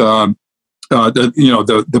with the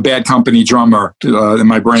Bad Company drummer in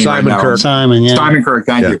my brain Simon right now. Kirk. Simon Kirk,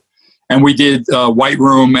 thank you. And we did White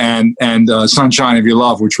Room and Sunshine of Your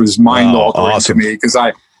Love, which was mind-altering to me because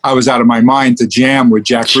I was out of my mind to jam with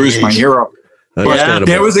Jack Bruce, my hero. But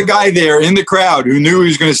there was a guy there in the crowd who knew he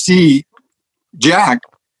was going to see Jack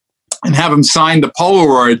and have him sign the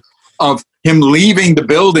Polaroid of him leaving the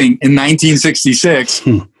building in 1966,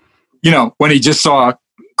 when he just saw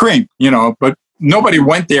Cream, but nobody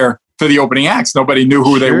went there for the opening acts. Nobody knew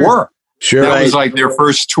who they were. Sure. That was like their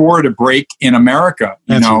first tour to break in America.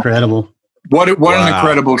 That's incredible. What an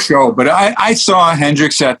incredible show. But I saw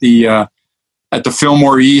Hendrix at the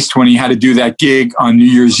Fillmore East when he had to do that gig on New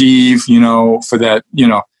Year's Eve, for that,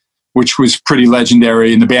 which was pretty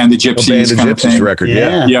legendary in the Band of Gypsies. Band of Gypsies record.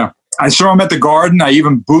 Yeah. I saw him at the Garden. I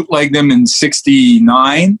even bootlegged them in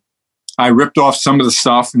 69. I ripped off some of the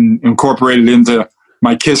stuff and incorporated it into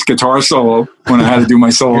my Kiss guitar solo when I had to do my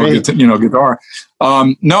solo, guitar.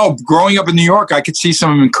 Growing up in New York, I could see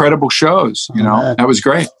some incredible shows. That was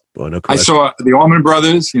great. Boy, no I saw the Allman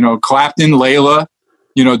Brothers, Clapton, Layla,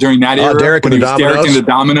 during that era. Derek and the Dominoes. Derek and the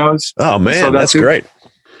Dominoes. Oh man, that's great.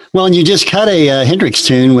 Well, and you just cut a Hendrix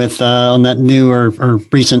tune with on that new or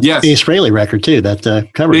recent Ace Frehley record too. That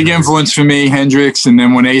cover. Big influence for me, Hendrix. And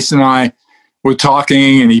then when Ace and I were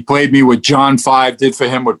talking, and he played me what John 5 did for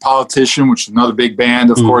him with Politician, which is another big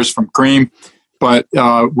band, of course, from Cream. But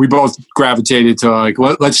we both gravitated to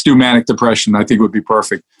let's do Manic Depression. I think it would be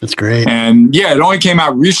perfect. That's great. And it only came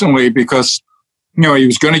out recently because he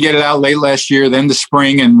was going to get it out late last year, then the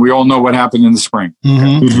spring, and we all know what happened in the spring.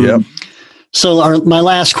 Mm-hmm. Yep. So my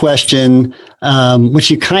last question,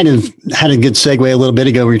 which you kind of had a good segue a little bit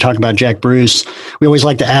ago, where you talking about Jack Bruce. We always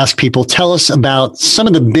like to ask people, tell us about some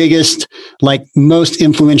of the biggest, like most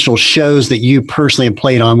influential shows that you personally have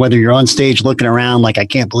played on, whether you're on stage looking around like, I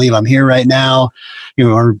can't believe I'm here right now,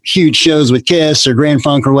 or huge shows with Kiss or Grand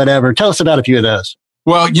Funk or whatever. Tell us about a few of those.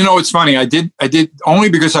 Well, it's funny. I did only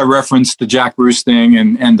because I referenced the Jack Bruce thing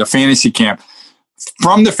and the fantasy camp.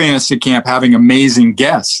 From the fantasy camp, having amazing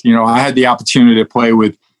guests. I had the opportunity to play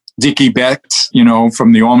with Dickie Betts,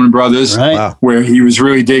 from the Allman Brothers, right. Where he was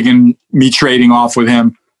really digging me trading off with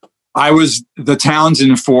him. I was the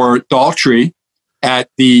Townsend for Daltrey at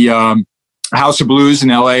the House of Blues in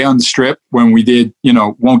LA on the Strip when we did,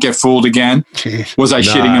 Won't Get Fooled Again. Was I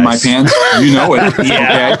shitting in my pants? You know it.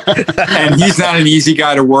 Yeah. Okay. And he's not an easy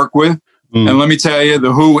guy to work with. And let me tell you,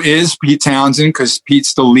 the Who is Pete Townsend, because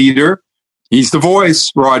Pete's the leader. He's the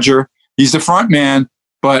voice, Roger. He's the front man.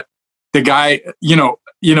 But the guy,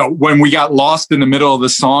 when we got lost in the middle of the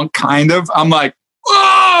song, kind of, I'm like,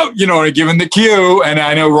 oh, and giving the cue. And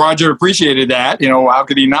I know Roger appreciated that. How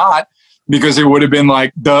could he not? Because it would have been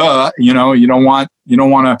like, duh, you don't want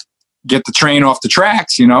to get the train off the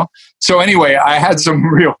tracks, So anyway, I had some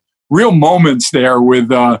real moments there with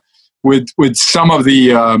some of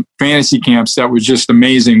the fantasy camps that was just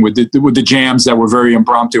amazing with the jams that were very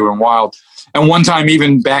impromptu and wild. And one time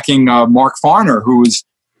even backing Mark Farner, who was,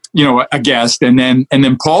 a guest. And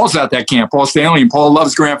then Paul's at that camp, Paul Stanley, and Paul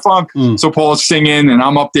loves Grand Funk. So Paul's singing and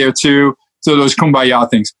I'm up there too. So those kumbaya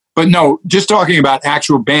things. But no, just talking about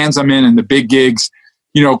actual bands I'm in and the big gigs,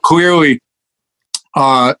 clearly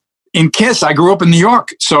in Kiss, I grew up in New York.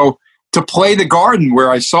 So to play the Garden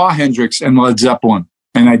where I saw Hendrix and Led Zeppelin,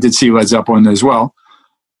 and I did see Led Zeppelin as well,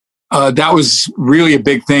 that was really a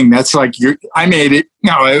big thing. That's like, I made it.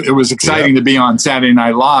 It was exciting to be on Saturday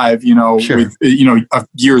Night Live, sure. With,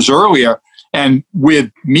 years earlier. And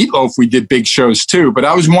with Meatloaf, we did big shows too. But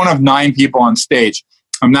I was one of 9 people on stage.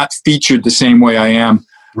 I'm not featured the same way I am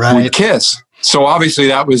with Kiss. So obviously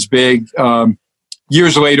that was big.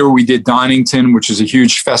 Years later, we did Donington, which is a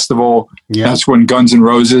huge festival. Yeah. That's when Guns N'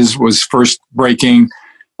 Roses was first breaking.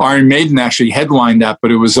 Iron Maiden actually headlined that, but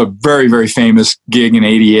it was a very, very famous gig in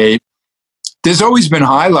 '88. There's always been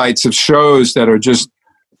highlights of shows that are just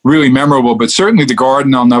really memorable, but certainly the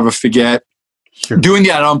Garden I'll never forget. Sure. Doing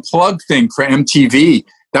that Unplugged thing for MTV,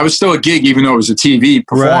 that was still a gig, even though it was a TV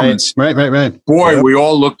performance. Right. Boy, we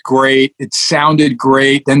all looked great. It sounded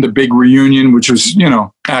great. Then the big reunion, which was,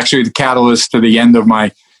 actually the catalyst to the end of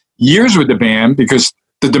my years with the band, because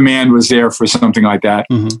the demand was there for something like that.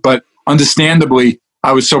 Mm-hmm. But understandably,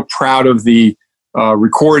 I was so proud of the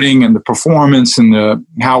recording and the performance and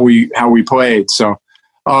how we played. So,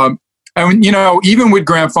 and even with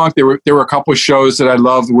Grand Funk, there were a couple of shows that I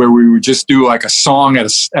loved where we would just do like a song at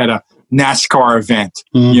a NASCAR event.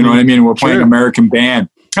 Mm-hmm. You know what I mean? We're playing American band.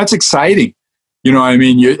 That's exciting. You know what I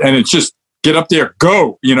mean? And it's just get up there,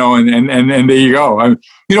 go. And there you go.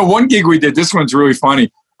 One gig we did. This one's really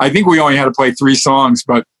funny. I think we only had to play 3 songs,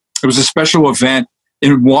 but it was a special event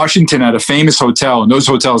in Washington at a famous hotel. And those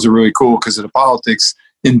hotels are really cool because of the politics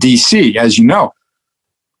in DC, as you know.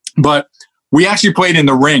 But we actually played in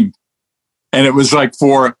the ring, and it was like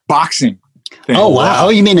for boxing. Thing. Oh, wow. Oh,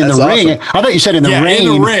 you mean in the ring? Awesome. I thought you said in the ring. In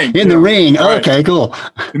the ring. In the ring. Right. Okay, cool.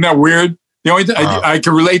 Isn't that weird? The only I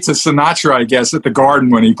can relate to Sinatra, I guess, at the Garden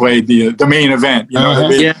when he played the main event. You know what I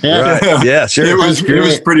mean? Right. Yeah, sure. It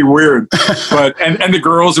was pretty weird. But and the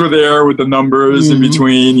girls were there with the numbers in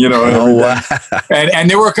between, Oh, wow. And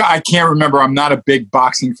there were, I can't remember, I'm not a big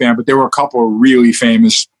boxing fan, but there were a couple of really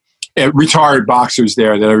famous retired boxers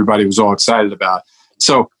there that everybody was all excited about.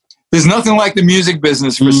 So there's nothing like the music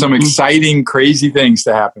business for some exciting, crazy things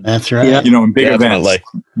to happen. That's right. In big events.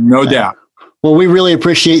 No doubt. Well, we really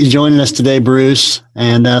appreciate you joining us today, Bruce.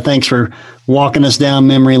 And thanks for walking us down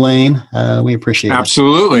memory lane. We appreciate it.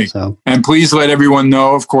 Absolutely. So. And please let everyone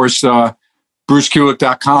know, of course,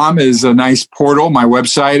 brucekulick.com is a nice portal, my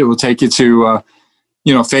website. It will take you to,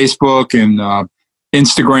 Facebook and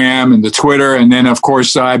Instagram and the Twitter. And then, of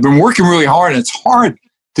course, I've been working really hard. And it's hard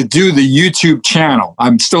to do the YouTube channel.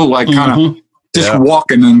 I'm still kind of just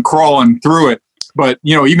walking and crawling through it. But,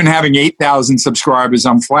 even having 8,000 subscribers,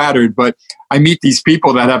 I'm flattered. But I meet these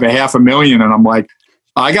people that have 500,000 and I'm like,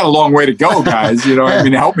 I got a long way to go, guys.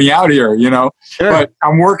 Help me out here, Sure. But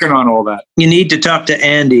I'm working on all that. You need to talk to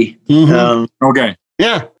Andy. Mm-hmm. Okay.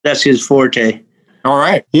 Yeah. That's his forte. All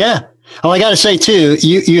right. Yeah. Oh, I got to say, too,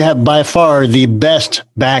 you have by far the best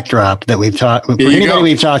backdrop that we've talked with. Anybody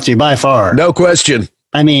we've talked to, by far. No question.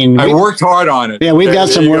 I mean, I worked hard on it. Yeah, we've got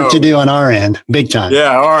some work to do on our end, big time.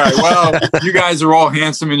 Yeah, all right. Well, you guys are all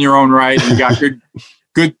handsome in your own right. You got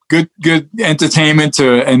good entertainment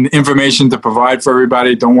and information to provide for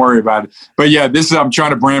everybody. Don't worry about it. But yeah, I'm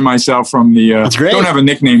trying to brand myself from the, That's great. Don't have a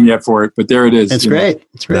nickname yet for it, but there it is. It's great.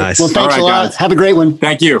 It's great. Nice. Well, thanks a lot. Guys. Have a great one.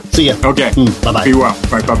 Thank you. See ya. Okay. Bye-bye. Be well.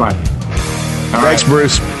 Right. Bye-bye. Thanks,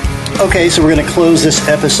 Bruce. Okay, so we're going to close this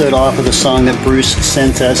episode off with a song that Bruce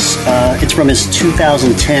sent us. It's from his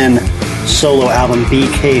 2010 solo album,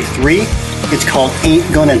 BK3. It's called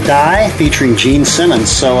Ain't Gonna Die, featuring Gene Simmons.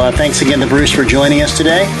 So thanks again to Bruce for joining us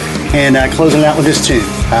today, and closing it out with this tune.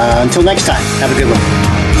 Until next time, have a good one.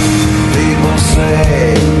 People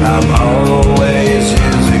say I'm always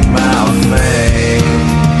using my fame,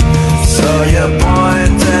 so you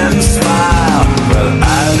point and smile, but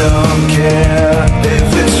I don't care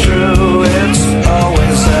if it's true, it's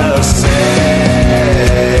always the same.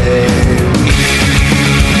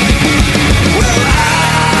 Well,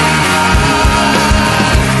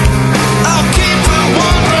 I'll keep on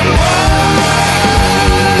wondering why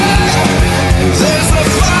there's a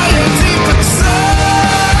fire deep inside.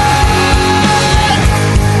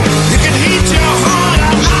 You can heat your heart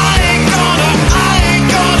out. I ain't gonna die.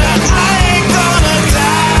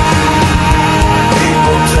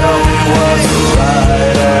 People tell me what's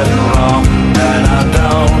right and wrong, and I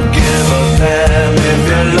don't give a damn if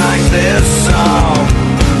you like this song.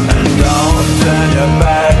 And don't turn your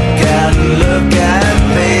back and look at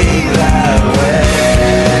me that way.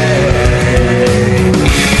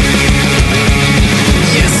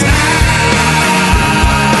 Yes, I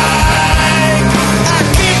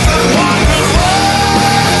keep on wondering why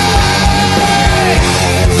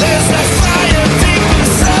there's a fire deep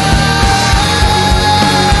inside.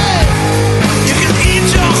 You can eat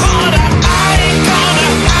your heart out. I ain't gonna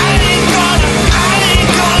die. No,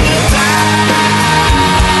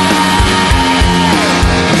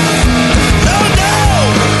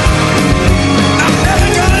 I'm never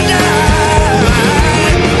gonna die.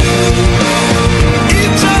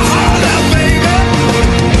 Eat your heart out, baby.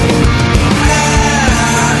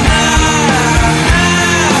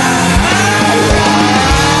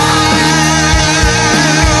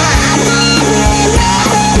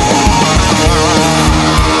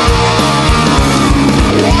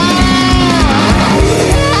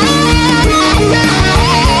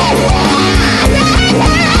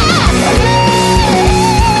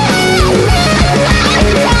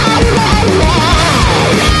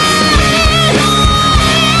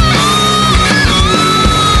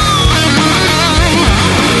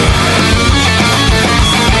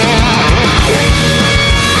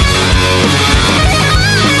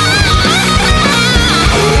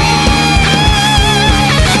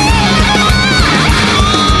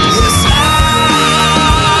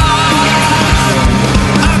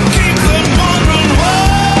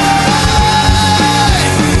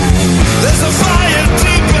 There's a fire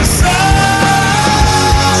deep inside.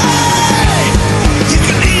 You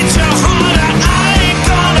can eat your heart out. I ain't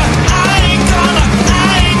gonna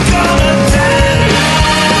die.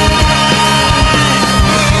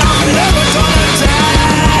 I'm never gonna die.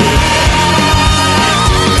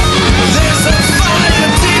 There's a fire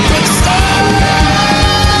deep inside.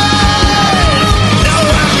 No,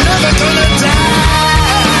 I'm never gonna die.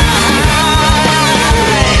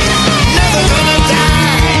 Never gonna die.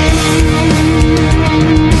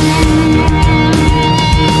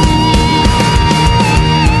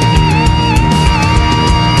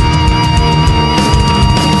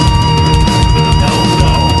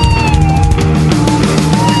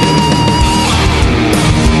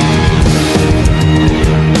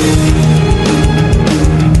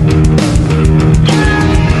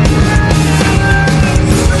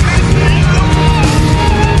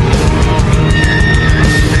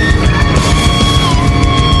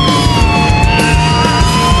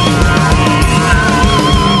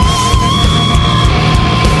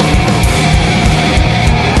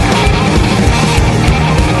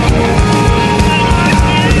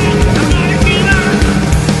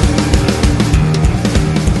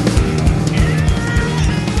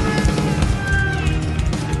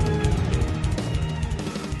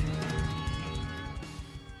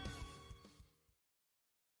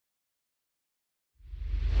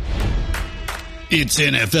 It's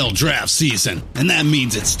NFL draft season, and that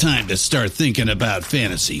means it's time to start thinking about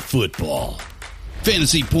fantasy football.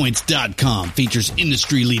 FantasyPoints.com features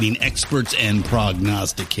industry-leading experts and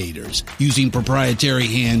prognosticators using proprietary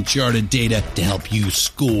hand-charted data to help you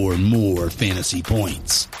score more fantasy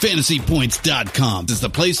points. FantasyPoints.com is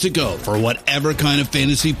the place to go for whatever kind of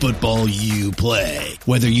fantasy football you play.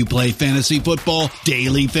 Whether you play fantasy football,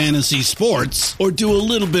 daily fantasy sports, or do a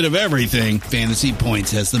little bit of everything, Fantasy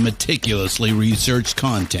Points has the meticulously researched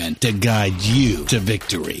content to guide you to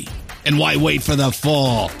victory. And why wait for the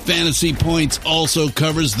fall? Fantasy Points also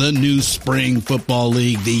covers the new spring football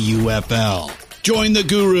league, the UFL. Join the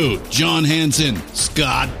guru, John Hansen,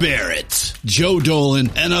 Scott Barrett, Joe Dolan,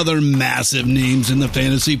 and other massive names in the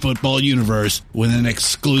fantasy football universe with an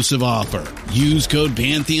exclusive offer. Use code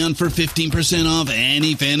Pantheon for 15% off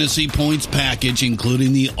any Fantasy Points package,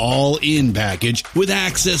 including the all-in package, with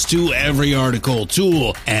access to every article,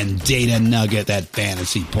 tool, and data nugget that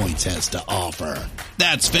Fantasy Points has to offer.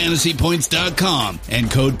 That's fantasypoints.com and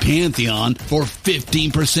code Pantheon for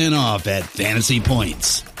 15% off at Fantasy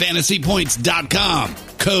Points. Fantasypoints.com,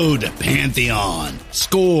 code Pantheon.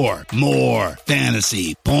 Score more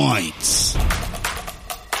fantasy points.